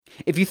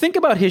If you think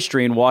about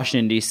history in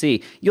Washington,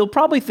 D.C., you'll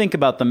probably think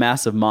about the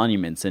massive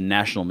monuments and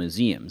national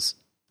museums.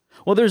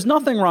 Well, there's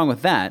nothing wrong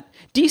with that.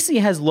 D.C.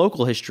 has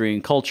local history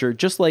and culture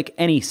just like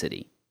any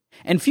city.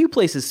 And few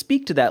places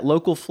speak to that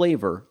local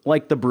flavor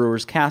like the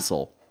Brewer's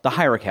Castle, the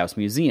Heinrich House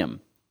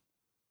Museum.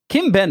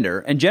 Kim Bender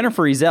and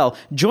Jennifer Ezell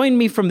joined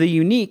me from the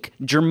unique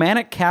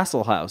Germanic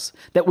Castle House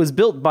that was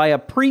built by a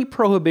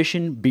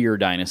pre-Prohibition beer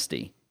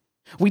dynasty.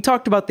 We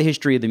talked about the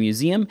history of the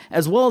museum,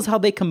 as well as how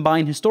they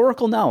combine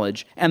historical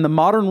knowledge and the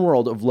modern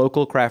world of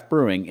local craft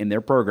brewing in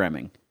their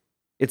programming.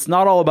 It's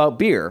not all about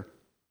beer,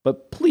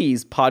 but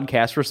please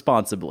podcast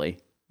responsibly.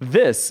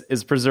 This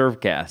is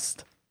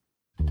PreserveCast.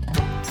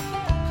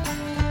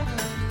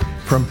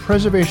 From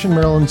Preservation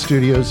Maryland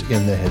Studios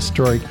in the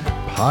historic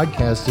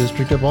Podcast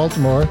District of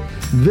Baltimore,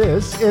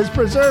 this is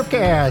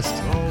PreserveCast.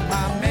 Oh,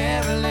 my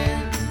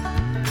Maryland,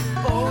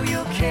 oh,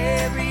 you're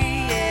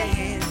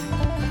carrying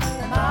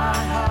my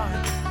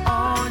heart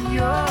on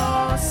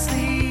your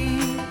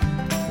sleeve.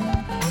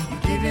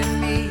 You're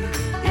giving me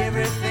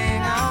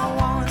everything I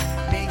want,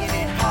 making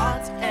it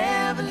hard to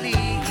ever leave.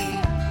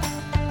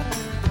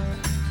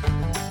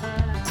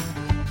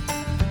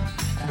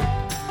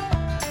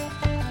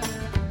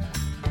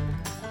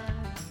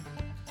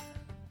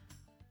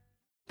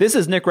 This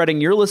is Nick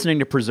Redding. You're listening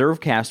to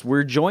PreserveCast.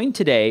 We're joined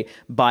today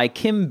by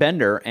Kim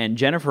Bender and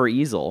Jennifer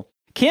Ezell.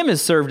 Kim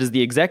has served as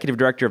the executive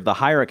director of the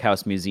Heinrich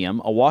House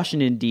Museum, a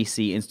Washington,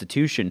 D.C.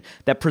 institution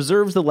that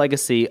preserves the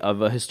legacy of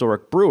a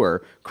historic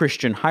brewer,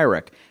 Christian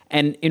Heinrich,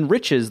 and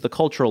enriches the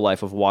cultural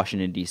life of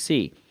Washington,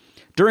 D.C.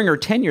 During her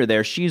tenure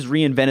there, she's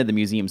reinvented the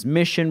museum's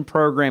mission,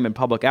 program, and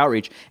public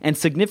outreach, and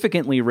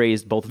significantly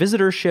raised both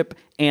visitorship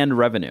and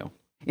revenue.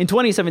 In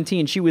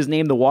 2017, she was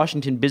named the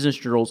Washington Business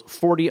Journal's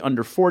 40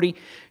 Under 40.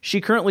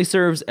 She currently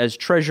serves as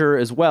treasurer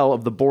as well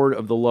of the board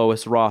of the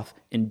Lois Roth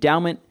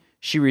Endowment.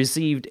 She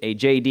received a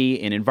JD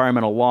in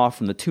environmental law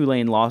from the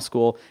Tulane Law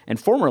School and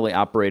formerly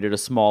operated a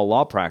small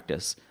law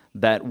practice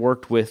that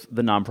worked with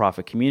the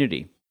nonprofit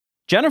community.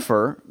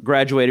 Jennifer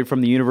graduated from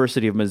the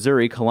University of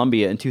Missouri,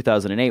 Columbia in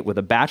 2008 with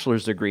a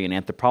bachelor's degree in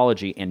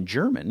anthropology and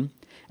German.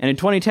 And in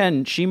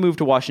 2010, she moved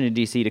to Washington,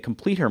 D.C. to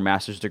complete her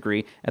master's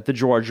degree at the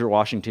George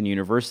Washington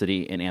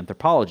University in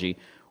anthropology,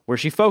 where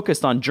she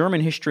focused on German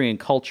history and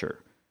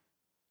culture.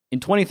 In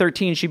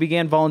 2013, she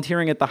began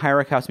volunteering at the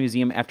Heinrich House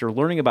Museum after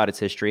learning about its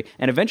history,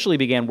 and eventually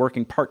began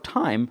working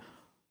part-time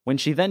when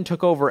she then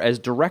took over as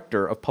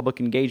director of public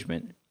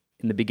engagement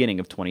in the beginning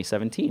of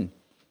 2017.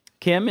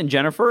 Kim and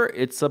Jennifer,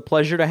 it's a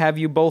pleasure to have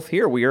you both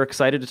here. We are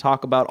excited to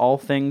talk about all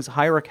things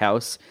Heinrich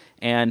House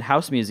and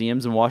house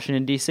museums in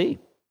Washington, D.C.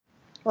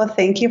 Well,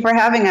 thank you for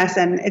having us,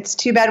 and it's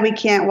too bad we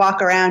can't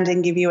walk around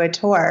and give you a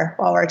tour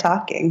while we're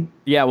talking.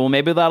 Yeah, well,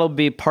 maybe that'll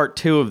be part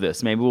 2 of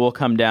this. Maybe we'll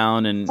come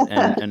down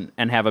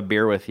and have a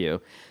beer with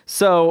you.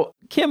 So,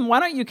 Kim, why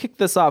don't you kick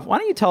this off? Why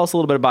don't you tell us a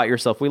little bit about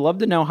yourself? We love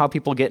to know how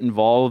people get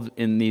involved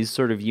in these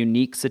sort of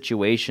unique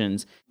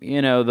situations.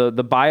 You know,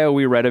 the bio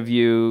we read of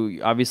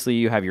you, obviously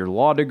you have your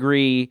law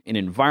degree in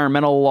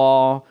environmental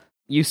law.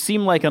 You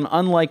seem like an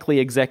unlikely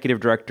executive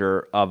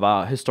director of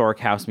a historic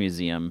house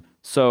museum.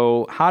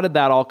 So how did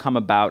that all come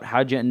about? How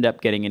did you end up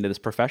getting into this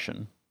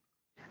profession?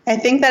 I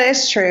think that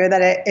is true,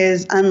 that it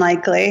is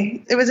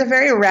unlikely. It was a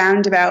very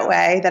roundabout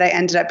way that I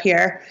ended up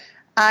here.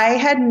 I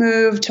had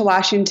moved to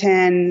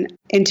Washington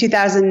in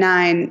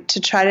 2009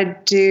 to try to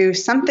do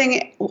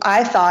something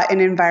I thought in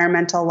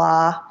environmental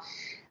law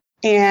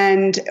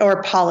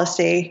or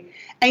policy.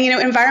 And,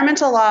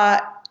 environmental law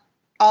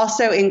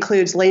also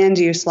includes land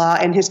use law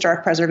and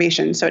historic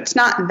preservation. So it's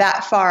not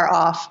that far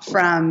off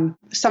from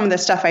some of the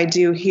stuff I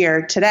do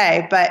here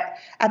today. But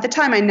at the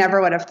time, I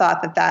never would have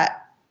thought that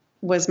that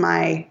was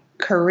my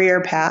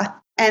career path.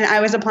 And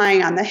I was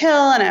applying on the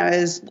Hill and I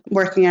was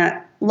working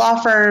at law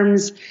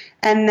firms.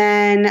 And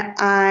then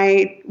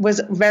I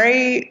was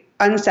very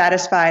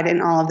unsatisfied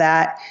in all of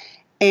that.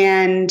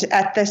 And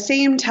at the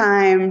same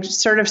time,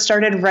 sort of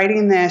started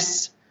writing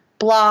this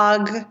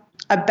blog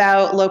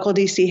about local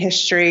DC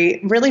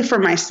history, really for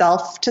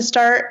myself to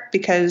start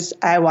because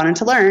I wanted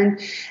to learn.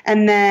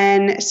 And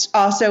then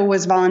also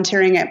was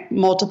volunteering at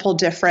multiple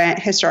different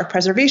historic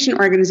preservation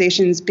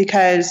organizations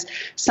because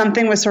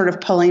something was sort of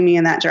pulling me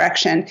in that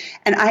direction.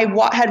 And I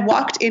had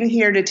walked in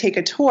here to take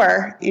a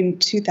tour in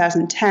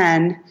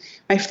 2010.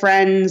 My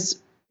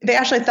friends, they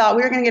actually thought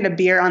we were going to get a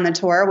beer on the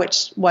tour,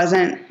 which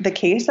wasn't the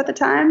case at the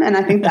time. And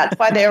I think that's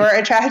why they were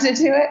attracted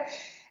to it.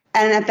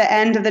 And at the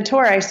end of the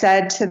tour, I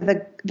said to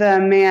the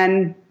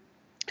man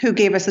who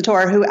gave us the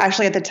tour, who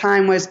actually at the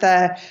time was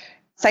the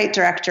site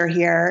director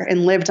here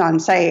and lived on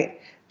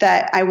site,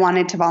 that I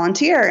wanted to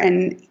volunteer.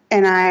 And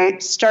I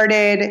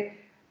started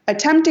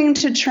attempting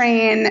to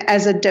train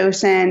as a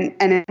docent,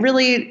 and it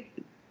really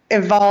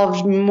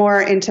evolved more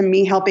into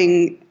me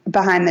helping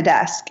behind the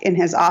desk in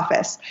his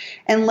office.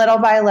 And little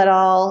by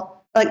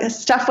little,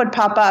 stuff would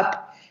pop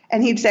up.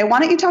 And he'd say, why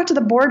don't you talk to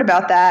the board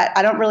about that?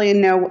 I don't really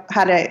know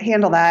how to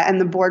handle that. And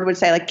the board would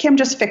say, Kim,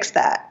 just fix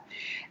that.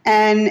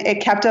 And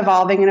it kept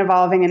evolving and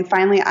evolving. And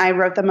finally, I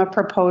wrote them a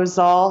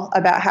proposal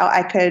about how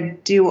I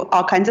could do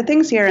all kinds of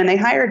things here. And they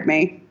hired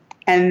me.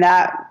 And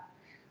that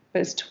It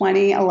was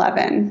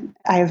 2011.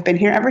 I have been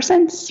here ever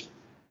since.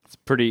 It's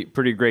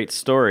pretty great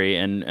story,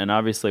 and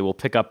obviously we'll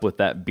pick up with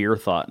that beer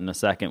thought in a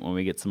second when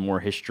we get some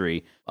more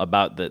history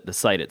about the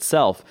site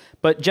itself.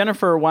 But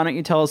Jennifer, why don't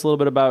you tell us a little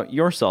bit about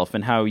yourself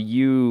and how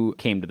you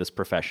came to this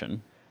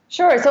profession?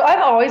 Sure. So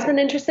I've always been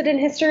interested in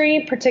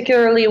history,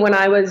 particularly when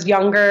I was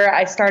younger.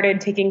 I started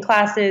taking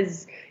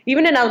classes,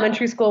 even in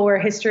elementary school, where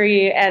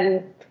history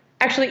and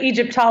actually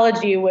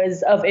Egyptology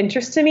was of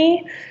interest to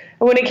me.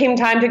 When it came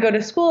time to go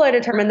to school, I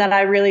determined that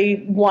I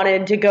really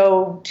wanted to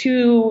go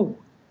to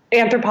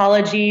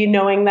anthropology,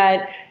 knowing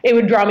that it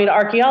would draw me to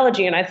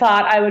archaeology. And I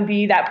thought I would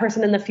be that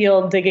person in the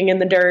field digging in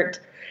the dirt.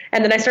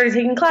 And then I started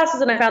taking classes,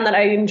 and I found that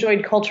I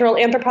enjoyed cultural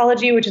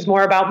anthropology, which is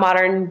more about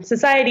modern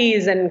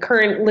societies and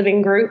current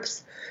living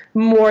groups,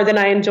 more than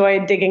I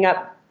enjoyed digging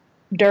up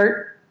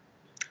dirt.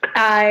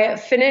 I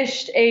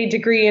finished a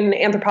degree in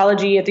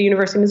anthropology at the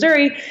University of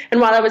Missouri, and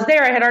while I was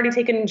there, I had already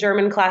taken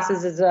German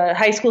classes as a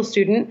high school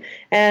student,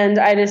 and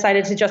I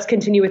decided to just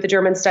continue with the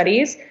German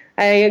studies.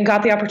 I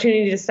got the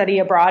opportunity to study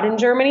abroad in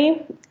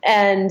Germany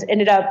and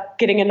ended up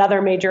getting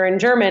another major in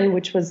German,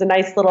 which was a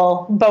nice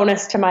little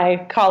bonus to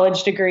my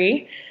college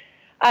degree.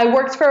 I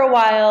worked for a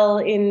while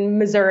in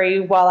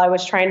Missouri while I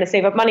was trying to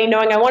save up money,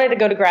 knowing I wanted to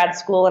go to grad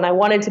school and I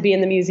wanted to be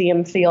in the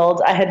museum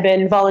field. I had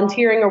been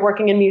volunteering or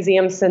working in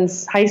museums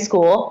since high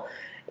school.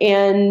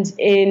 And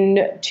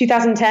in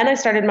 2010, I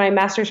started my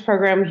master's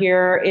program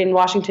here in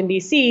Washington,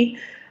 D.C.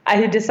 I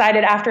had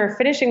decided after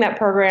finishing that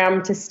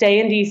program to stay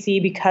in D.C.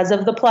 because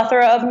of the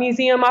plethora of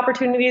museum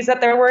opportunities that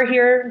there were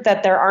here,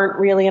 that there aren't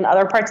really in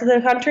other parts of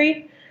the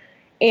country.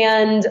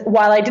 And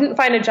while I didn't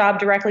find a job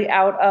directly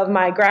out of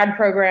my grad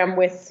program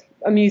with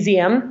a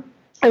museum,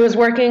 I was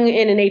working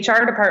in an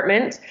HR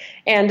department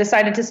and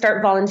decided to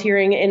start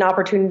volunteering in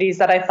opportunities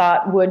that I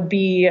thought would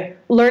be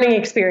learning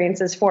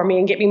experiences for me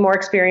and get me more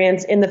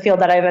experience in the field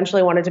that I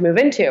eventually wanted to move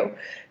into.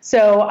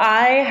 So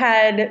I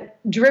had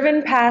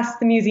driven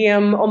past the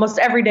museum almost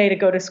every day to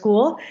go to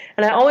school,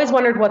 and I always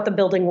wondered what the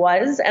building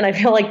was. And I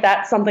feel like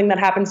that's something that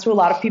happens to a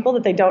lot of people,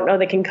 that they don't know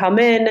they can come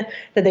in,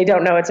 that they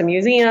don't know it's a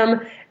museum.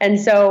 And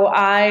so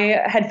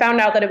I had found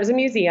out that it was a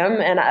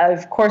museum, and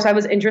of course I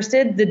was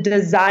interested. The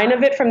design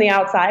of it from the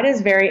outside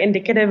is very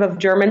indicative of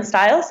German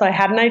style, so I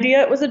had an idea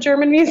it was a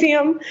German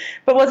museum,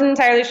 but wasn't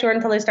entirely sure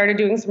until I started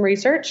doing some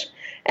research.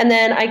 And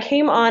then I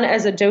came on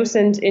as a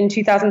docent in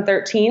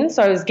 2013,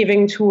 so I was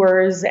giving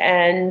tours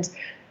and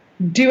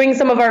doing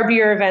some of our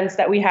beer events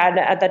that we had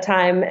at the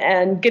time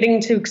and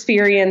getting to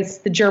experience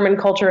the German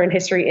culture and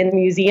history in the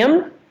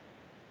museum.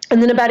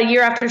 And then about a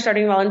year after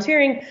starting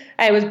volunteering,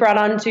 I was brought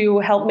on to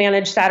help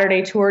manage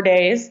Saturday tour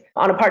days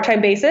on a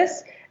part-time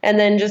basis, and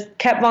then just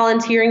kept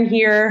volunteering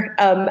here,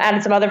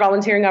 added some other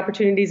volunteering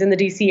opportunities in the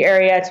DC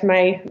area to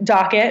my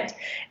docket.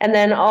 And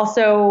then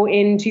also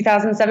in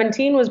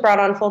 2017 was brought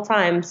on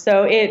full-time.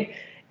 So it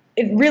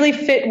really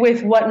fit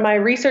with what my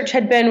research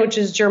had been, which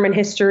is German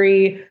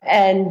history,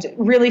 and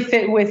really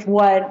fit with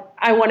what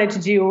I wanted to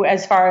do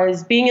as far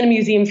as being in a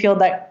museum field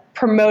that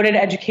promoted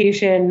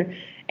education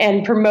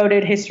and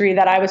promoted history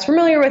that I was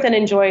familiar with and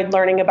enjoyed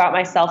learning about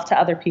myself to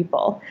other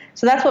people.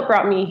 So that's what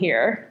brought me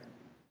here.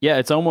 Yeah,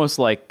 it's almost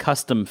like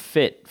custom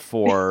fit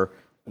for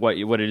what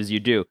it is you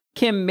do.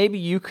 Kim, maybe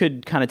you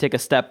could kind of take a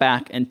step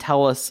back and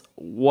tell us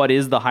what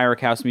is the Heyrick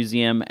House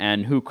Museum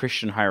and who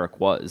Christian Heyrick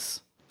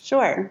was.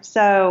 Sure.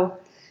 So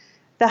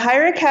the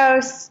Heyrick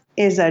House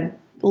is a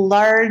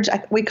large,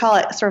 we call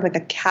it sort of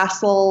like a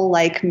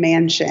castle-like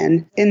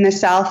mansion in the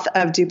south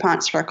of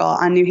DuPont Circle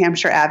on New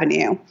Hampshire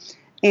Avenue.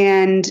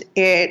 And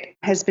it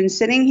has been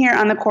sitting here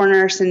on the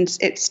corner since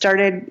it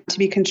started to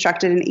be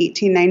constructed in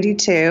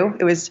 1892.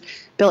 It was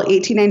built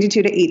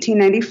 1892 to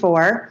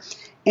 1894.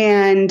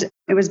 And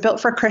it was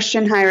built for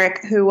Christian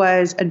Heyrick, who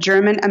was a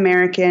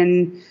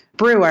German-American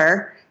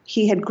brewer.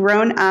 He had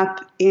grown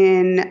up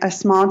in a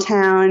small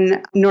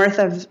town north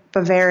of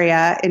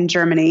Bavaria in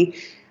Germany,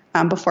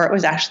 before it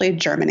was actually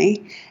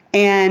Germany.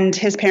 And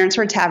his parents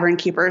were tavern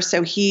keepers,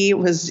 so he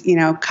was,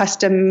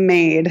 custom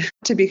made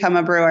to become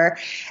a brewer.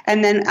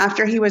 And then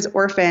after he was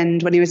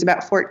orphaned when he was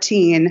about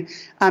 14,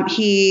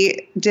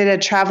 he did a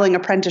traveling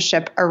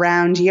apprenticeship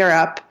around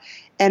Europe.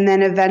 And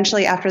then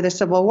eventually after the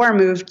Civil War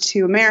moved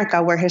to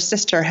America, where his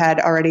sister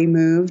had already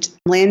moved,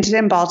 landed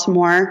in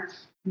Baltimore,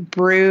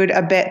 brewed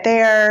a bit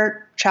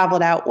there,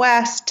 traveled out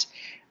west,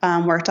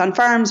 worked on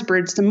farms,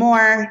 brewed some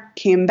more,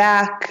 came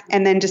back,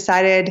 and then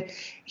decided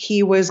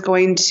he was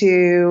going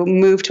to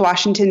move to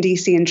Washington,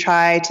 D.C. and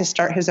try to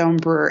start his own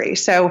brewery.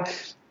 So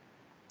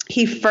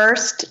he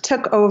first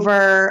took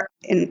over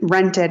and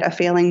rented a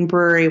failing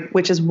brewery,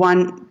 which is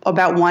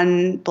about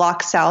one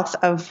block south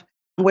of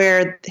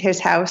where his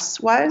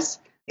house was.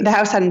 The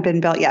house hadn't been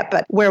built yet,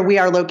 but where we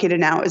are located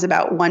now is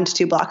about 1 to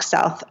 2 blocks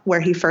south where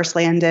he first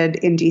landed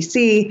in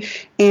D.C.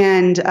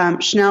 And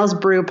Schnell's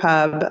Brew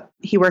Pub,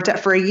 he worked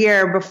at for a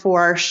year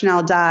before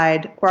Schnell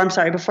died,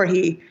 before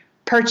he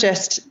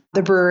purchased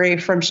the brewery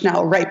from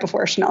Schnell right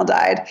before Schnell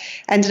died,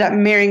 ended up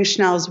marrying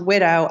Schnell's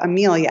widow,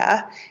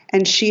 Amelia,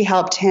 and she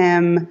helped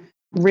him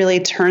really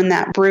turn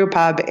that brew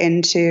pub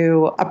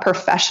into a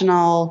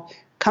professional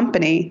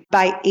company.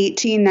 By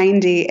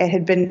 1890, it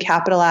had been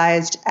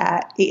capitalized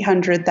at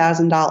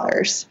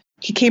 $800,000.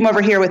 He came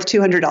over here with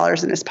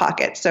 $200 in his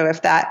pocket. So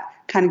if that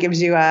kind of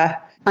gives you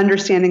a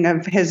understanding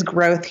of his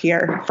growth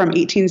here from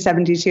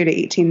 1872 to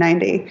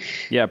 1890.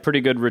 Yeah,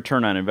 pretty good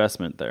return on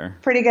investment there.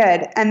 Pretty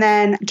good. And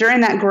then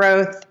during that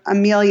growth,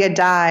 Amelia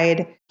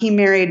died. He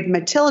married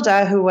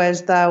Matilda, who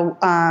was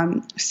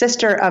the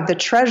sister of the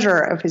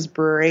treasurer of his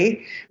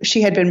brewery.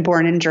 She had been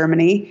born in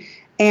Germany.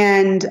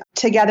 And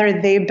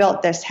together they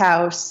built this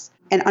house.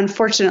 And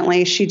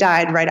unfortunately, she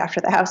died right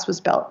after the house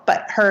was built.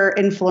 But her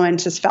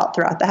influence is felt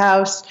throughout the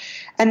house.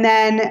 And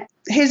then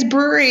his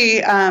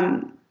brewery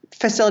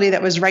facility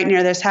that was right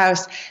near this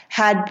house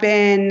had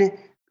been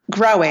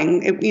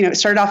growing. It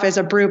started off as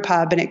a brew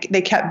pub, and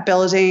they kept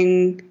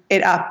building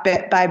it up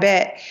bit by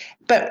bit.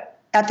 But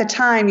at the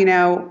time, you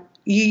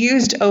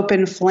used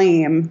open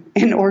flame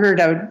in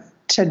order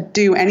to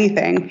do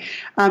anything.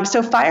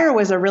 So fire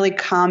was a really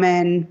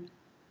common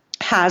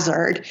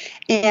hazard,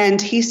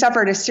 and he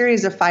suffered a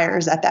series of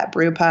fires at that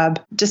brew pub,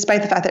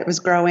 despite the fact that it was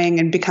growing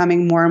and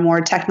becoming more and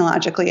more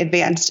technologically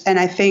advanced. And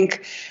I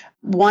think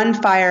one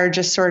fire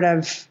just sort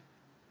of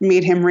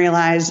made him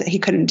realize that he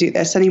couldn't do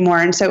this anymore.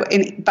 And so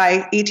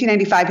by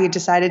 1895, he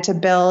decided to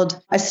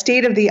build a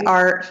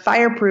state-of-the-art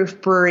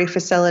fireproof brewery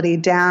facility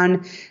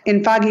down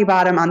in Foggy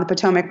Bottom on the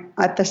Potomac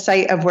at the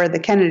site of where the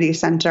Kennedy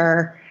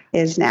Center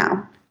is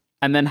now.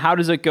 And then how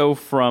does it go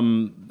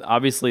from,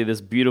 obviously,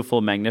 this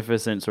beautiful,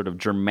 magnificent sort of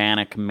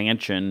Germanic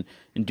mansion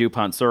in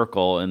DuPont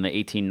Circle in the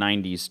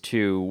 1890s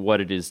to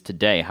what it is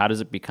today? How does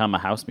it become a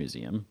house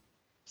museum?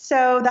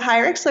 So the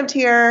Heirichs lived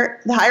here.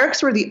 The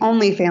Heirichs were the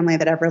only family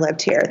that ever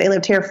lived here. They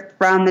lived here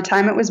from the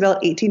time it was built,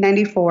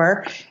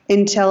 1894,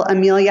 until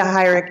Amelia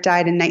Heirich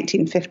died in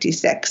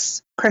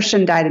 1956.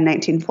 Christian died in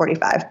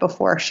 1945,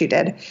 before she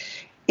did.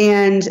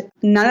 And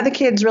none of the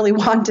kids really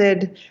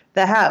wanted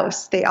the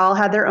house. They all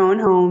had their own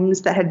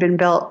homes that had been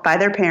built by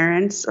their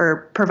parents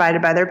or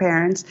provided by their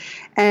parents.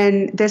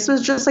 And this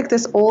was just like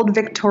this old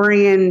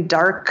Victorian,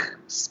 dark,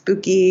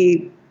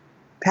 spooky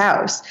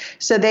house.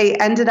 So they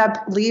ended up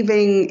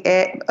leaving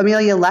it.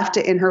 Amelia left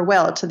it in her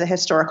will to the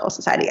Historical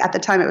Society. At the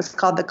time, it was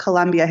called the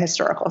Columbia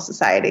Historical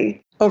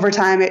Society. Over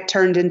time, it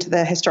turned into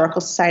the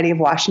Historical Society of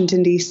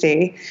Washington,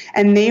 D.C.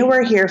 And they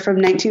were here from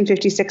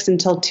 1956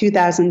 until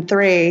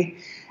 2003,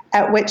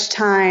 at which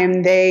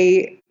time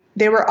they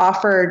were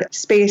offered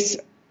space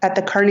at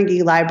the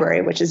Carnegie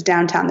Library, which is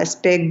downtown, this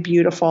big,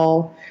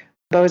 beautiful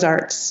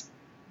Beaux-Arts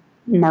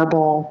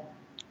marble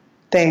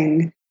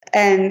thing.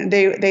 And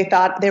they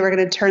thought they were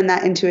going to turn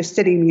that into a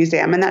city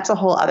museum, and that's a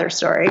whole other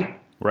story.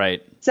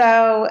 Right.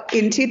 So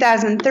in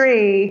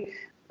 2003,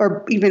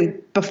 or even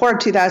before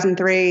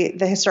 2003,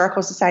 the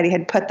Historical Society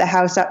had put the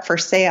house up for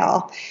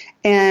sale,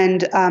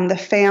 and the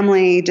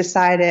family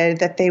decided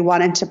that they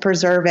wanted to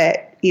preserve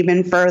it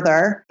even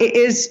further. It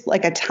is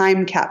like a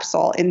time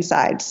capsule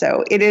inside,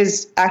 so it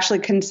is actually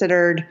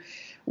considered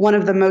one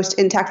of the most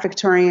intact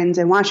Victorians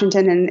in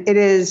Washington, and it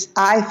is,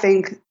 I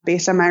think,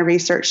 based on my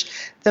research,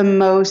 the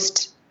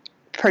most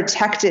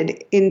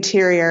protected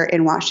interior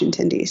in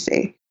Washington,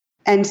 D.C.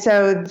 And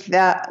so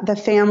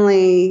the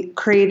family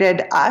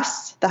created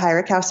us, the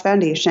Heirich House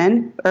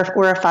Foundation, or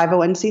we're a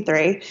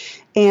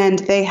 501c3, and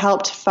they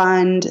helped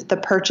fund the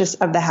purchase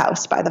of the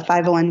house by the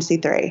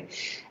 501c3.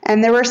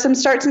 And there were some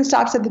starts and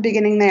stops at the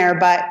beginning there,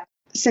 but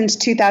since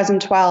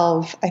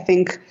 2012, I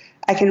think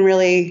I can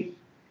really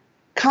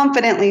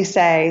confidently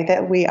say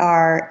that we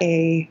are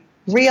a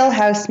real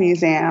house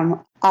museum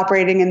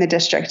operating in the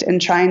district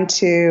and trying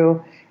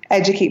to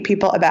educate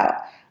people about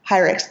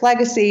Heirich's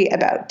legacy,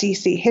 about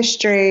DC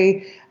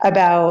history,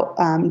 about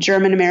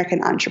German-American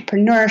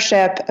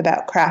entrepreneurship,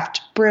 about craft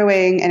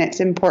brewing and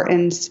its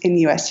importance in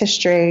U.S.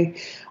 history,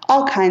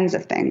 all kinds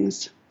of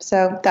things.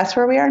 So that's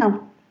where we are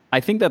now. I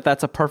think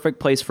that's a perfect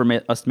place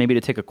for us maybe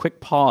to take a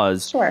quick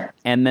pause. Sure.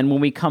 And then when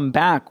we come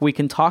back, we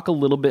can talk a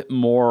little bit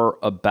more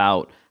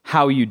about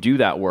how you do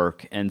that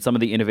work and some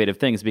of the innovative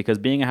things, because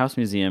being a house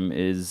museum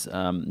is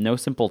no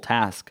simple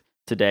task.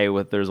 Today,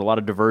 there's a lot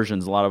of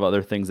diversions, a lot of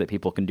other things that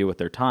people can do with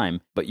their time,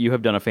 but you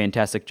have done a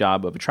fantastic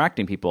job of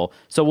attracting people.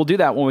 So we'll do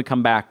that when we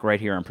come back right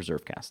here on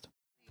PreserveCast.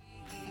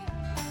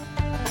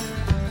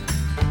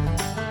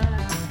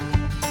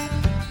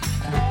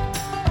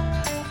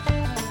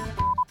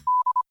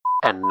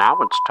 And now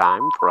it's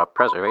time for a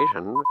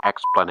preservation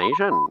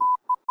explanation.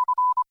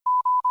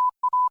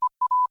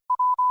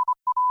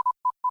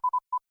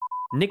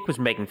 Nick was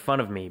making fun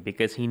of me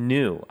because he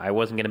knew I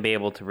wasn't going to be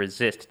able to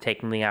resist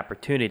taking the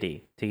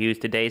opportunity to use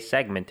today's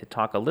segment to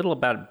talk a little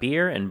about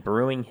beer and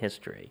brewing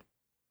history.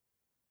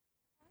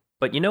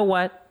 But you know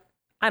what?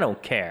 I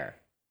don't care.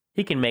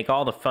 He can make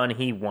all the fun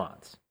he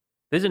wants.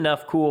 There's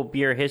enough cool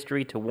beer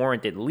history to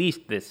warrant at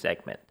least this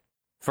segment.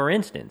 For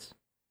instance,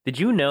 did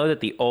you know that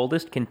the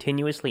oldest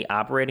continuously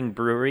operating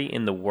brewery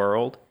in the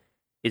world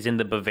is in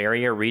the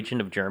Bavaria region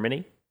of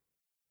Germany?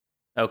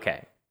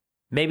 Okay,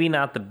 maybe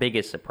not the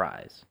biggest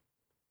surprise.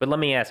 But let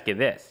me ask you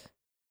this.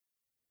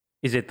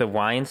 Is it the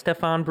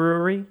Weihenstephan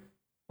Brewery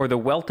or the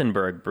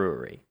Weltenberg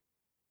Brewery?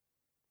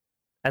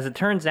 As it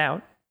turns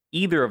out,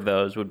 either of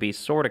those would be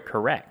sort of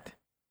correct.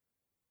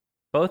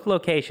 Both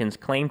locations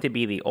claim to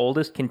be the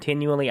oldest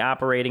continually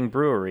operating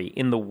brewery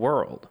in the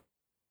world.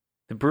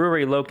 The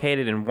brewery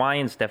located in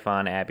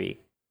Weihenstephan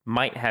Abbey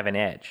might have an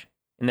edge,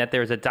 in that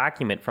there is a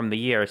document from the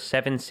year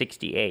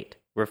 768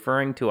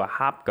 referring to a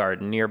hop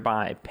garden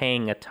nearby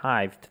paying a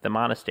tithe to the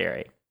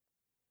monastery.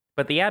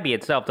 But the abbey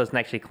itself doesn't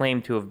actually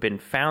claim to have been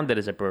founded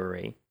as a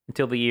brewery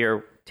until the year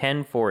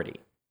 1040,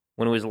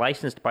 when it was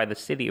licensed by the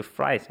city of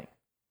Freising.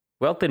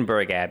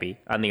 Weltenburg Abbey,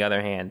 on the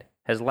other hand,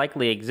 has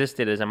likely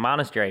existed as a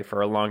monastery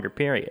for a longer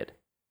period,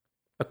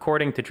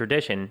 according to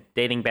tradition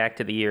dating back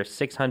to the year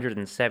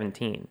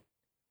 617.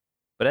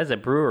 But as a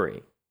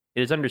brewery,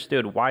 it is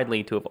understood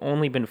widely to have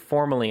only been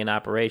formally in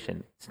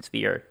operation since the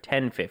year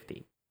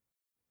 1050.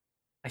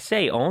 I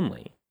say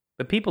only,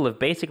 but people have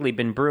basically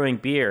been brewing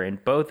beer in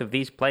both of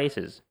these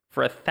places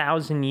for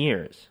 1,000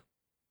 years.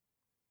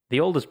 The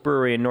oldest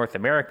brewery in North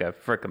America,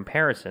 for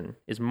comparison,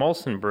 is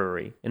Molson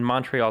Brewery in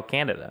Montreal,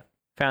 Canada,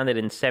 founded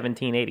in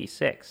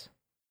 1786.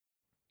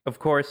 Of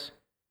course,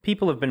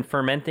 people have been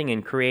fermenting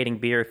and creating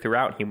beer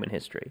throughout human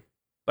history,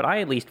 but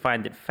I at least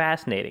find it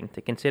fascinating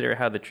to consider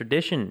how the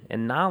tradition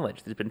and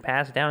knowledge that's been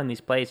passed down in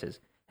these places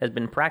has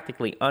been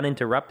practically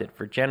uninterrupted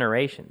for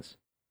generations.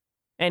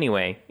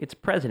 Anyway, it's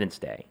President's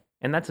Day,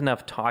 and that's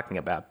enough talking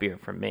about beer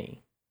from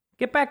me.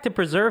 Get back to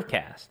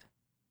PreserveCast.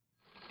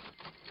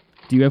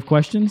 Do you have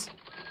questions?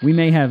 We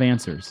may have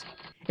answers.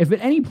 If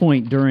at any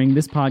point during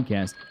this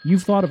podcast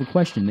you've thought of a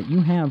question that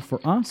you have for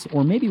us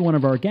or maybe one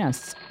of our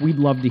guests, we'd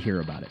love to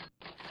hear about it.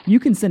 You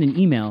can send an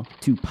email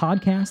to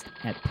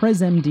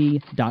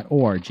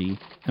podcast@presmd.org,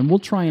 and we'll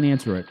try and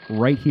answer it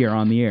right here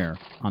on the air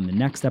on the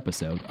next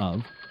episode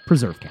of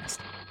PreserveCast.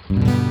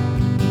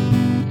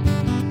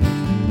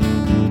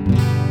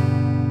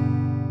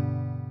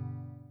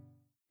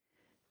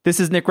 This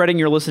is Nick Redding.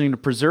 You're listening to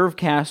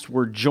PreserveCast.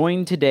 We're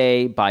joined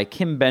today by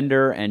Kim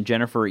Bender and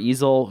Jennifer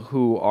Easel,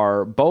 who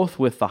are both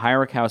with the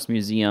Heinrich House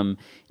Museum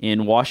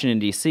in Washington,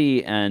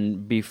 D.C.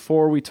 And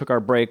before we took our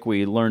break,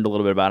 we learned a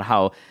little bit about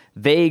how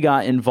they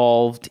got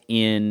involved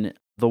in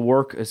the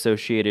work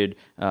associated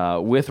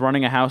with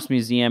running a house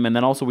museum. And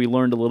then also we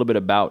learned a little bit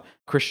about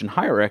Christian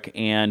Heinrich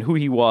and who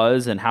he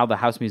was and how the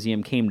House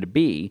Museum came to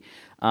be.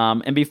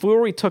 And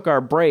before we took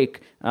our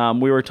break,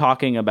 we were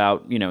talking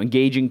about,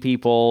 engaging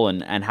people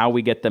and how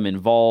we get them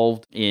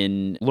involved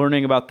in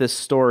learning about this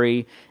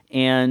story.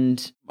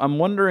 And I'm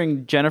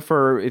wondering,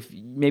 Jennifer, if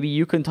maybe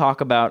you can talk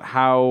about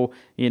how,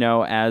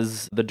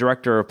 as the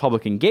director of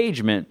public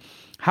engagement,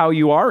 how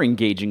you are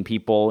engaging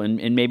people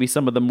and maybe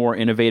some of the more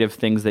innovative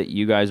things that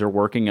you guys are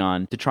working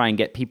on to try and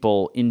get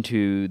people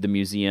into the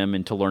museum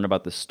and to learn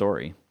about this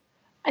story.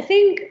 I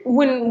think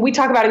when we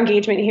talk about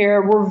engagement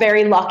here, we're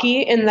very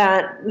lucky in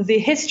that the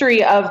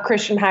history of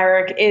Christian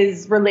Heinrich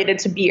is related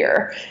to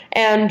beer.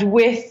 And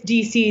with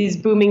DC's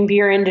booming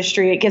beer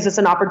industry, it gives us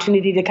an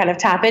opportunity to kind of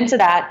tap into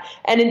that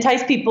and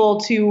entice people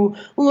to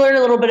learn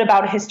a little bit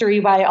about history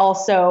by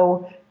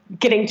also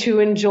getting to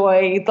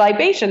enjoy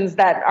libations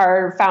that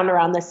are found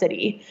around the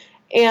city.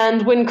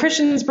 And when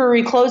Christian's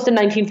Brewery closed in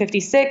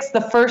 1956, the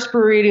first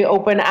brewery to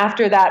open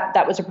after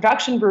that was a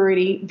production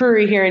brewery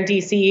here in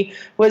DC,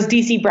 was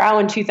DC Brau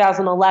in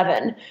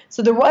 2011.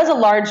 So there was a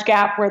large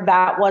gap where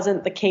that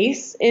wasn't the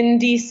case in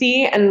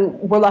DC, and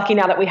we're lucky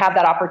now that we have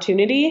that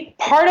opportunity.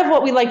 Part of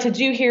what we like to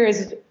do here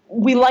is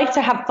we like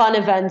to have fun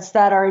events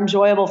that are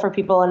enjoyable for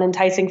people and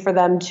enticing for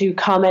them to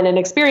come in and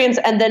experience.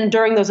 And then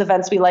during those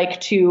events, we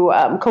like to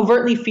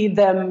covertly feed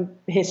them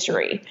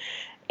history.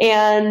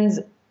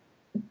 And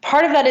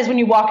part of that is when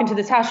you walk into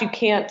this house, you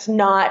can't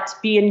not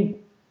be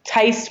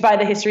enticed by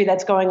the history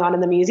that's going on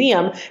in the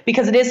museum,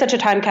 because it is such a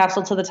time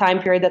capsule to the time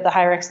period that the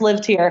Heinrichs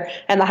lived here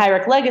and the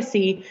Heinrich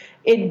legacy.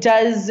 It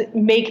does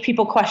make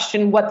people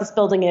question what this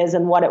building is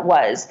and what it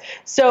was.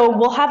 So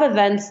we'll have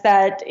events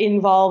that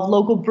involve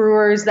local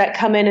brewers that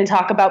come in and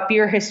talk about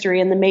beer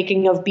history and the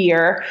making of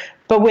beer.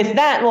 But with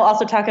that, we'll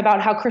also talk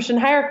about how Christian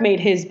Heinrich made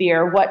his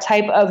beer, what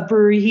type of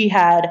brewery he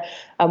had.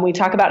 We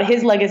talk about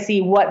his legacy,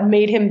 what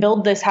made him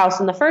build this house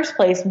in the first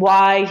place,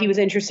 why he was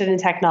interested in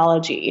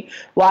technology,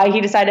 why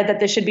he decided that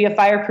this should be a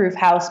fireproof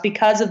house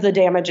because of the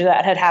damage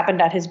that had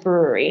happened at his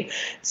brewery.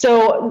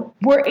 So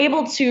we're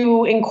able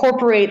to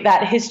incorporate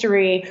that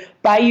history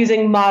by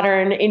using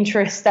modern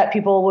interests that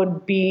people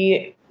would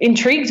be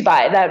intrigued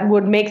by, that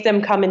would make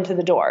them come into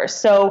the door.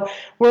 So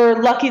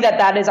we're lucky that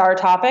that is our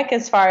topic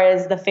as far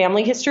as the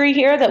family history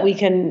here, that we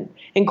can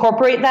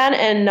incorporate that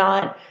and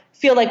not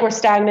feel like we're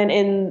stagnant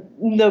in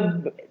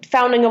the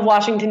founding of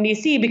Washington,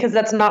 D.C., because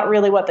that's not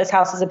really what this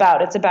house is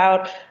about. It's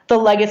about the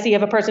legacy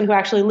of a person who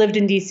actually lived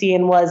in D.C.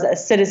 and was a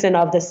citizen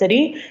of the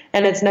city.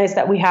 And it's nice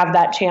that we have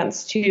that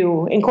chance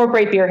to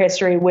incorporate beer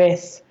history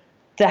with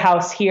the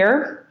house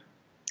here,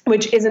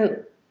 which isn't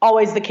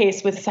always the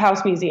case with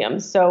house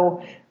museums.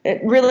 So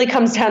it really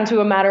comes down to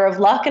a matter of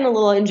luck and a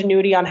little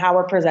ingenuity on how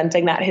we're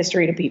presenting that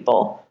history to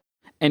people.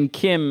 And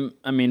Kim,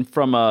 I mean,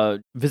 from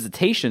a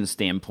visitation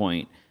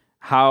standpoint,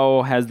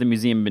 How has the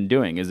museum been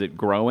doing? Is it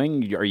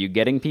growing? Are you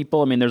getting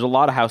people? I mean, there's a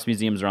lot of house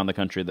museums around the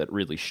country that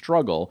really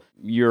struggle.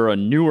 You're a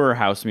newer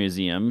house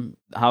museum.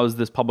 How is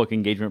this public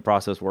engagement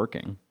process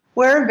working?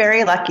 We're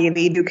very lucky that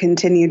we do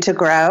continue to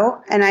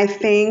grow. And I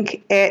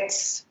think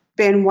it's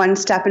been one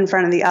step in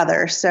front of the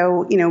other.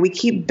 So, we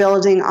keep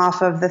building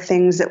off of the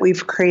things that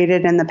we've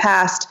created in the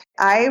past.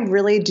 I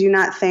really do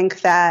not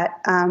think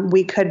that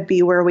we could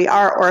be where we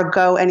are or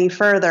go any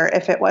further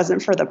if it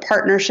wasn't for the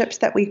partnerships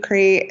that we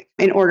create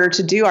in order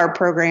to do our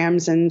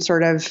programs and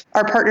sort of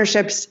our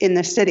partnerships in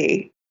the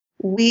city.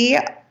 We,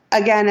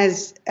 again,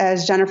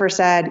 as Jennifer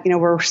said,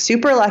 we're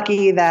super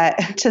lucky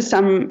that to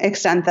some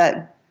extent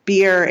that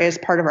beer is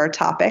part of our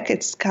topic.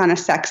 It's kind of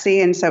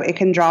sexy, and so it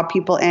can draw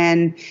people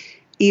in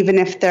even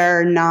if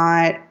they're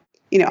not,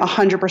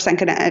 100%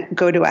 going to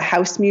go to a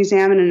house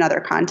museum in another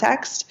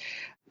context.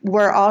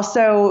 We're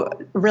also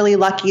really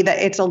lucky that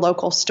it's a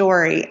local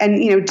story. And,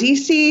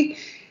 DC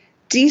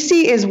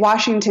is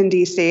Washington,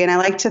 D.C., and I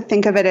like to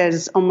think of it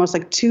as almost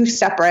like two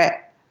separate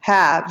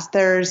halves.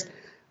 There's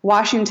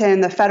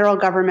Washington, the federal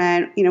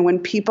government. When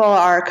people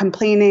are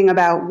complaining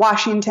about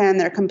Washington,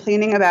 they're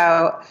complaining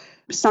about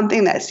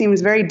something that seems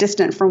very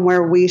distant from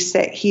where we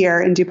sit here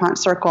in DuPont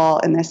Circle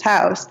in this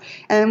house.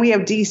 And then we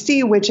have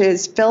DC, which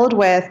is filled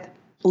with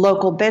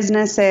local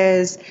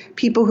businesses,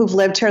 people who've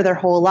lived here their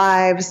whole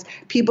lives,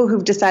 people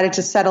who've decided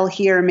to settle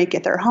here and make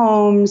it their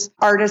homes,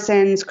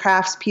 artisans,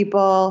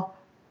 craftspeople,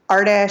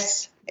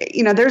 artists.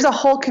 There's a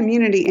whole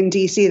community in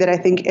DC that I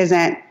think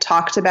isn't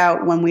talked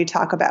about when we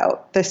talk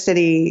about the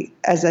city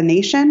as a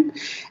nation.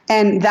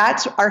 And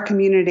that's our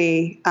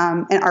community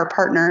and our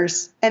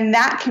partners. And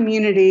that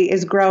community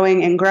is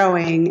growing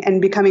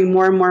and becoming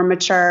more and more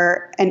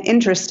mature and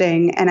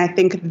interesting. And I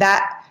think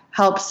that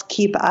helps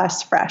keep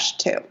us fresh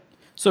too.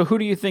 So who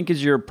do you think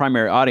is your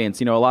primary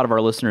audience? A lot of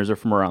our listeners are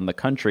from around the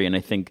country, and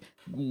I think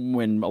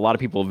when a lot of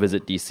people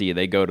visit DC,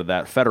 they go to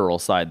that federal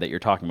side that you're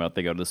talking about.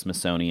 They go to the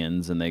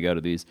Smithsonian's and they go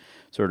to these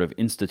sort of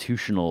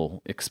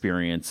institutional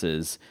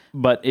experiences.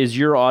 But is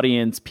your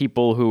audience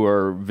people who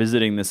are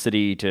visiting the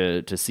city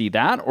to see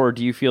that, or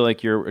do you feel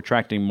like you're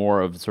attracting more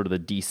of sort of the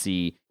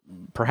DC,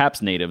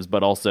 perhaps natives,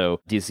 but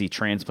also DC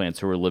transplants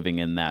who are living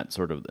in that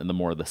sort of in the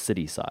more of the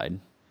city side?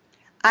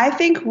 I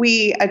think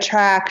we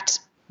attract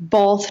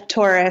both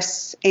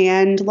tourists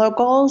and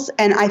locals.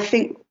 And I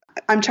think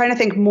I'm trying to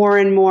think more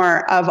and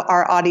more of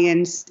our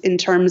audience in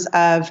terms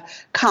of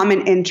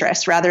common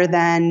interests rather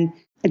than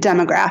a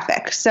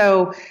demographic.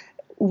 So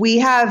we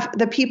have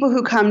the people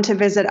who come to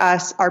visit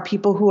us are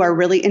people who are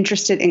really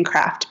interested in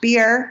craft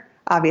beer,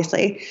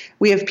 obviously.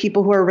 We have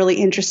people who are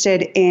really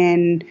interested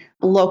in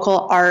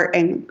local art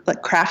and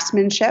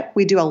craftsmanship.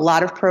 We do a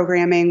lot of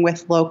programming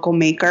with local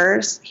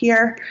makers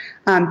here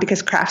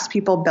because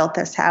craftspeople built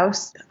this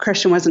house.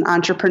 Christian was an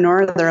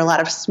entrepreneur. There are a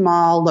lot of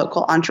small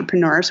local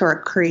entrepreneurs who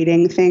are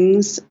creating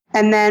things.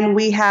 And then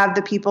we have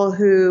the people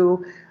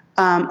who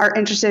are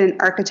interested in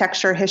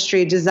architecture,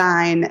 history,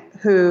 design,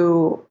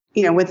 who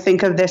would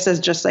think of this as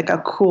just like a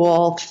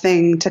cool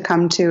thing to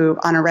come to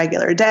on a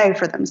regular day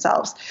for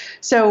themselves.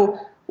 So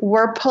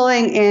we're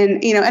pulling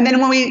in, and then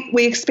when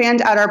we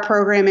expand out our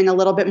programming a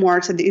little bit more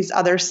to these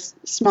other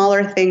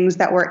smaller things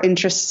that were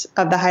interests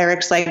of the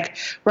Hyrics, like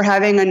we're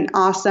having an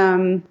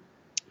awesome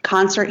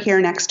concert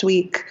here next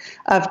week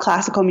of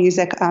classical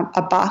music,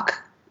 a Bach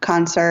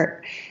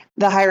concert.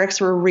 The Hyrics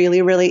were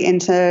really, really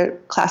into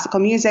classical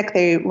music.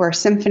 They were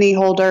symphony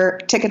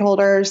ticket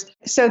holders.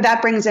 So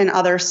that brings in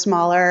other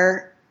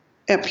smaller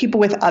people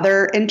with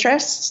other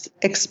interests,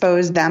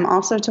 expose them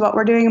also to what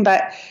we're doing.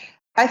 But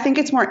I think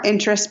it's more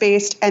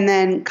interest-based and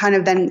then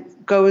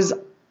goes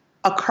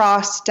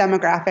across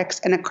demographics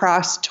and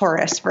across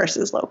tourists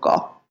versus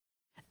local.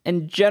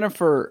 And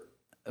Jennifer,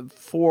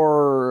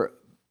 for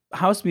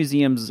house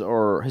museums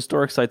or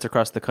historic sites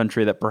across the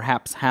country that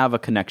perhaps have a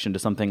connection to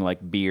something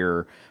like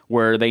beer,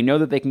 where they know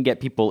that they can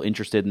get people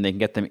interested and they can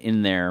get them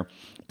in there,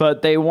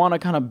 but they want to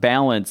kind of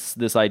balance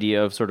this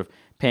idea of sort of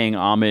paying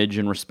homage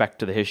and respect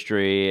to the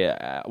history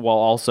while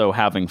also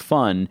having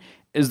fun.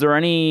 Is there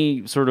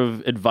any sort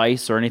of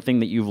advice or anything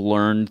that you've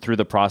learned through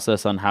the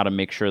process on how to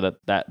make sure that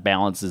that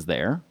balance is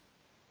there?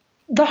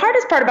 The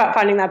hardest part about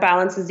finding that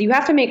balance is you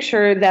have to make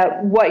sure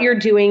that what you're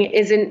doing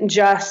isn't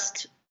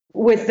just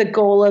with the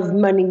goal of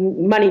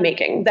money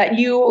making, that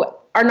you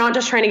are not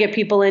just trying to get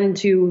people in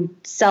to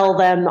sell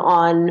them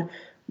on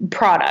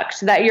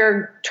product, that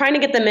you're trying to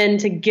get them in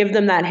to give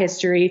them that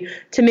history,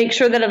 to make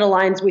sure that it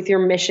aligns with your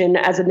mission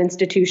as an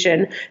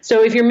institution.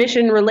 So if your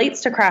mission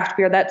relates to craft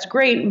beer, that's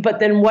great, but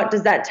then what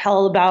does that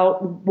tell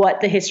about what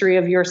the history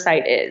of your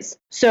site is?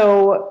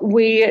 So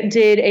we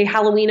did a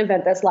Halloween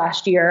event this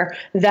last year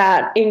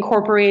that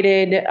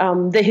incorporated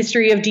the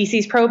history of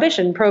DC's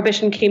Prohibition.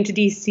 Prohibition came to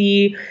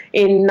DC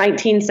in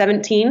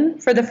 1917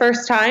 for the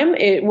first time.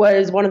 It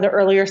was one of the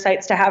earlier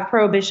sites to have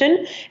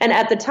Prohibition. And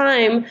at the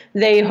time,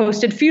 they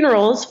hosted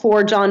funerals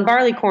for John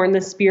Barleycorn,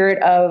 the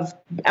spirit of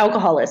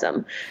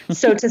alcoholism.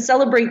 So to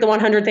celebrate the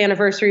 100th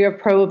anniversary of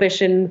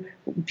Prohibition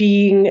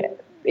being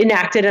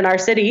enacted in our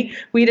city,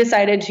 we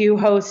decided to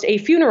host a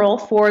funeral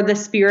for the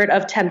spirit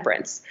of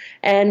temperance.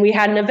 And we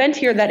had an event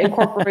here that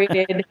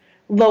incorporated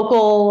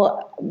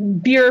local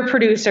beer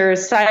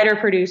producers, cider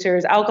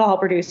producers, alcohol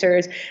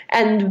producers.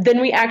 And then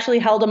we actually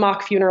held a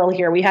mock funeral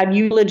here. We had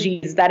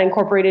eulogies that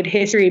incorporated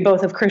history,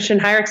 both of Christian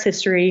Heyrich's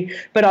history,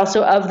 but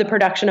also of the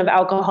production of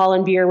alcohol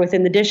and beer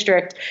within the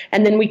district.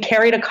 And then we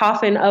carried a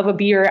coffin of a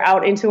beer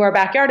out into our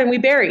backyard and we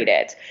buried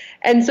it.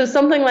 And so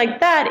something like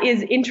that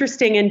is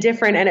interesting and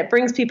different, and it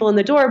brings people in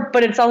the door,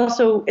 but it's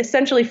also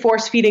essentially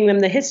force feeding them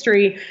the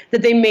history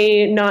that they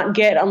may not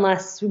get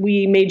unless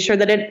we made sure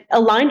that it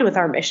aligned with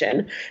our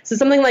mission. So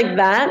something like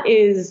that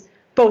is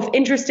both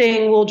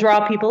interesting, will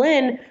draw people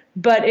in,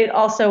 but it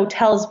also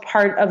tells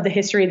part of the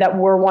history that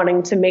we're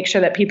wanting to make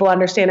sure that people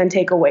understand and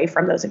take away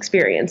from those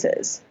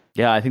experiences.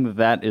 Yeah, I think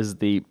that is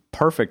the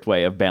perfect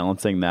way of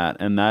balancing that,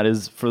 and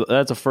that's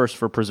a first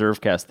for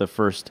PreserveCast, the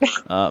first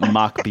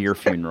mock beer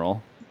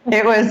funeral.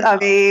 It was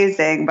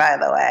amazing, by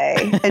the way.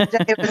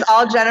 It was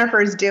all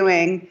Jennifer's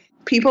doing.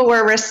 People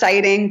were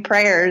reciting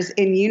prayers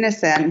in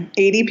unison,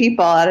 80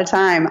 people at a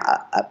time,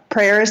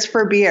 prayers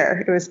for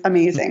beer. It was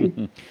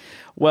amazing.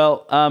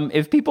 Well,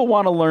 if people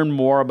want to learn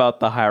more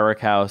about the Heyrich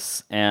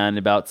House and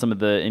about some of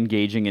the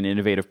engaging and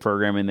innovative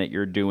programming that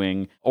you're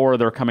doing, or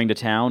they're coming to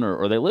town,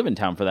 or they live in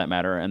town for that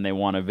matter, and they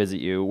want to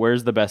visit you,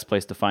 where's the best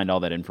place to find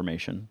all that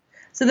information?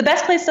 So the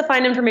best place to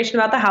find information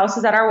about the house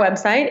is at our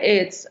website.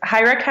 It's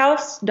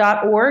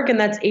heyrichhouse.org, and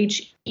that's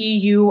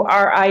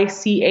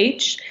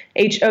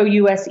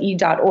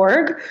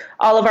HeurichHouse.org.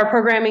 All of our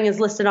programming is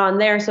listed on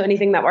there, so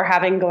anything that we're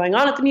having going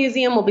on at the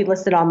museum will be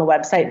listed on the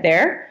website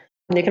there.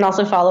 And they can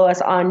also follow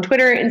us on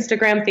Twitter,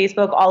 Instagram,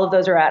 Facebook. All of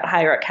those are at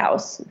Heyrich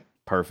House.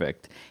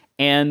 Perfect.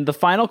 And the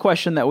final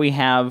question that we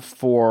have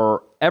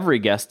for every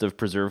guest of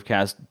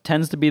PreserveCast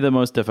tends to be the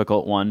most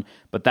difficult one,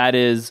 but that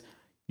is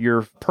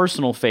your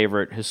personal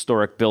favorite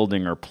historic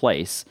building or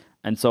place.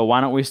 And so why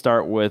don't we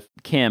start with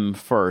Kim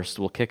first?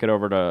 We'll kick it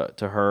over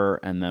to her,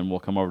 and then we'll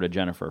come over to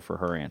Jennifer for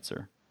her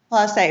answer. Well,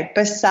 I'll say,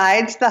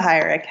 besides the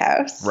Heyrich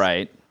House,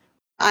 right?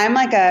 I'm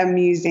like a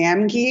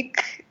museum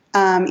geek,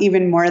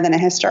 even more than a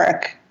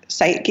historic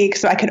site geek.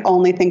 So I could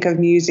only think of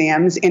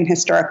museums in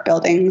historic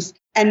buildings.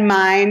 And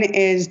mine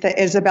is the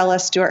Isabella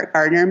Stewart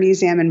Gardner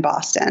Museum in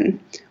Boston,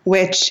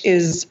 which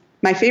is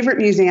my favorite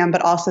museum,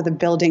 but also the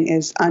building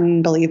is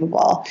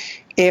unbelievable.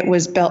 It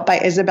was built by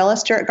Isabella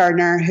Stewart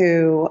Gardner,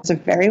 who was a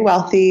very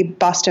wealthy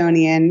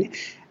Bostonian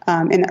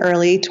in the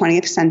early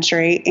 20th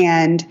century.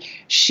 And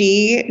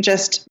she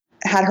just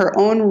had her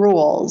own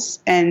rules.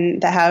 And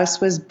the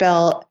house was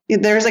built,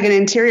 there's like an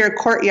interior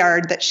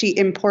courtyard that she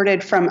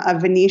imported from a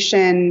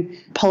Venetian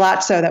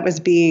palazzo that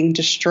was being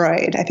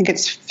destroyed. I think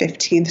it's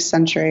 15th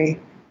century.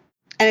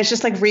 And it's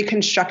just like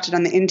reconstructed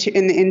on in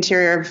the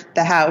interior of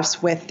the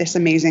house with this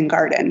amazing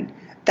garden.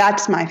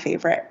 That's my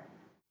favorite.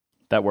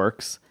 That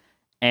works.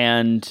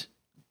 And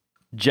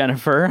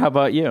Jennifer, how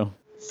about you?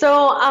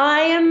 So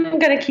I am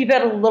going to keep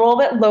it a little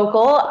bit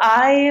local.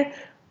 I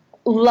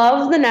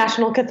love the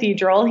National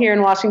Cathedral here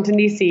in Washington,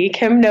 D.C.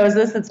 Kim knows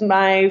this. It's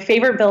my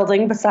favorite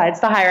building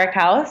besides the Heyrich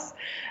House.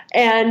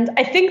 And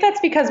I think that's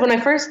because when I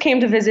first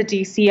came to visit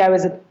D.C., I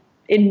was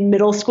in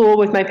middle school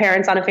with my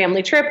parents on a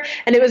family trip,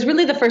 and it was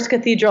really the first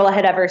cathedral I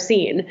had ever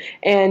seen.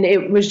 And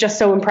it was just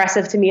so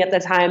impressive to me at the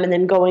time. And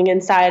then going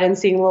inside and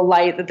seeing the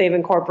light that they've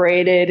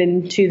incorporated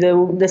into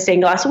the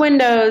stained glass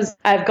windows.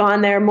 I've gone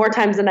there more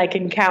times than I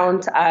can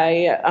count.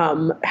 I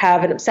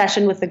have an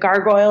obsession with the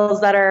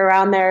gargoyles that are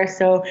around there.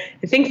 So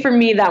I think for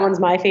me, that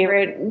one's my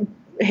favorite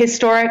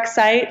historic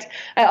site.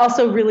 I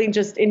also really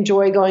just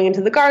enjoy going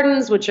into the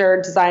gardens, which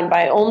are designed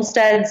by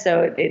Olmsted,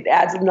 so it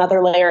adds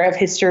another layer of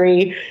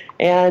history,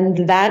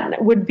 and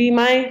that would be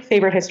my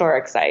favorite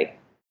historic site.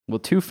 Well,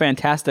 two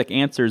fantastic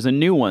answers and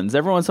new ones.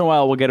 Every once in a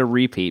while we'll get a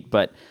repeat,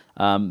 but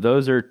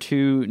those are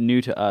two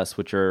new to us,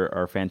 which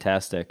are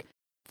fantastic.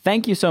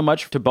 Thank you so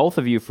much to both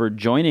of you for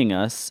joining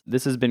us.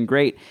 This has been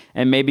great,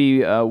 and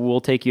maybe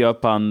we'll take you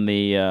up on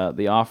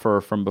the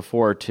offer from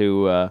before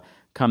to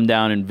come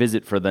down and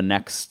visit for the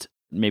next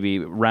maybe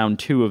round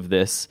 2 of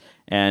this,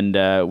 and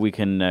we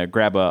can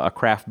grab a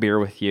craft beer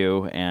with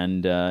you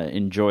and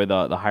enjoy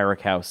the Heyrich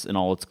House in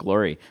all its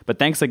glory. But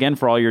thanks again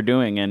for all you're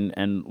doing,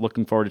 and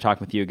looking forward to talking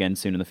with you again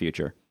soon in the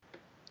future.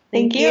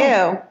 Thank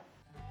you.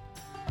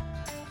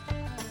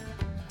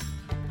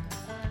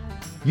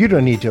 You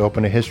don't need to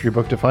open a history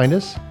book to find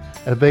us.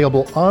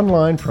 Available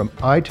online from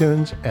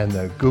iTunes and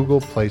the Google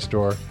Play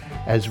Store,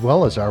 as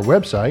well as our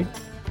website,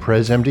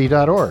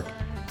 presmd.org.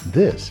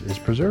 This is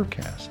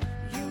PreserveCast.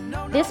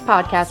 This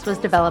podcast was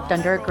developed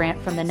under a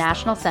grant from the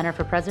National Center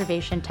for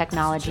Preservation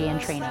Technology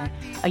and Training,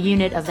 a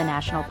unit of the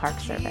National Park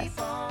Service.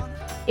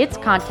 Its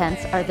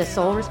contents are the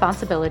sole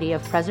responsibility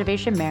of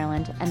Preservation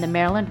Maryland and the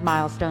Maryland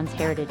Milestones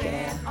Heritage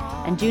Area,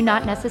 and do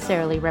not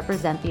necessarily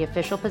represent the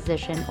official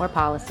position or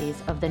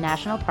policies of the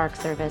National Park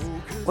Service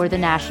or the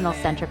National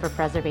Center for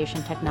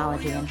Preservation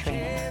Technology and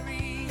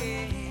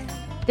Training.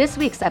 This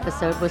week's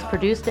episode was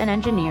produced and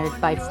engineered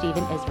by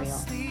Stephen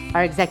Israel.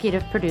 Our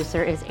executive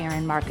producer is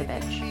Aaron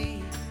Markovich.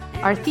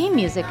 Our theme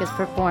music is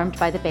performed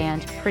by the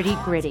band Pretty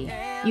Gritty.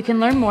 You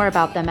can learn more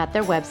about them at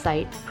their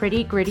website,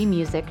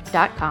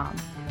 prettygrittymusic.com,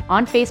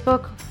 on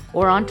Facebook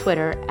or on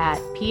Twitter at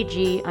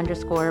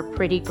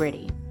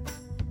PG_prettygritty.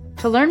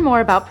 To learn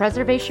more about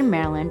Preservation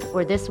Maryland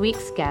or this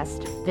week's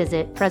guest,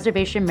 visit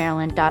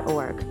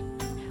preservationmaryland.org.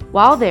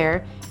 While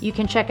there, you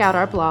can check out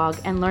our blog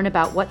and learn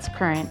about what's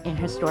current in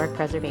historic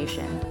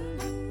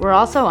preservation. We're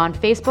also on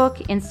Facebook,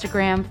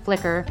 Instagram,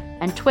 Flickr,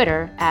 and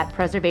Twitter at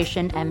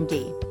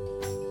PreservationMD.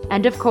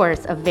 And of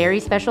course, a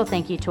very special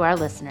thank you to our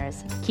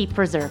listeners. Keep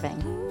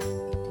preserving.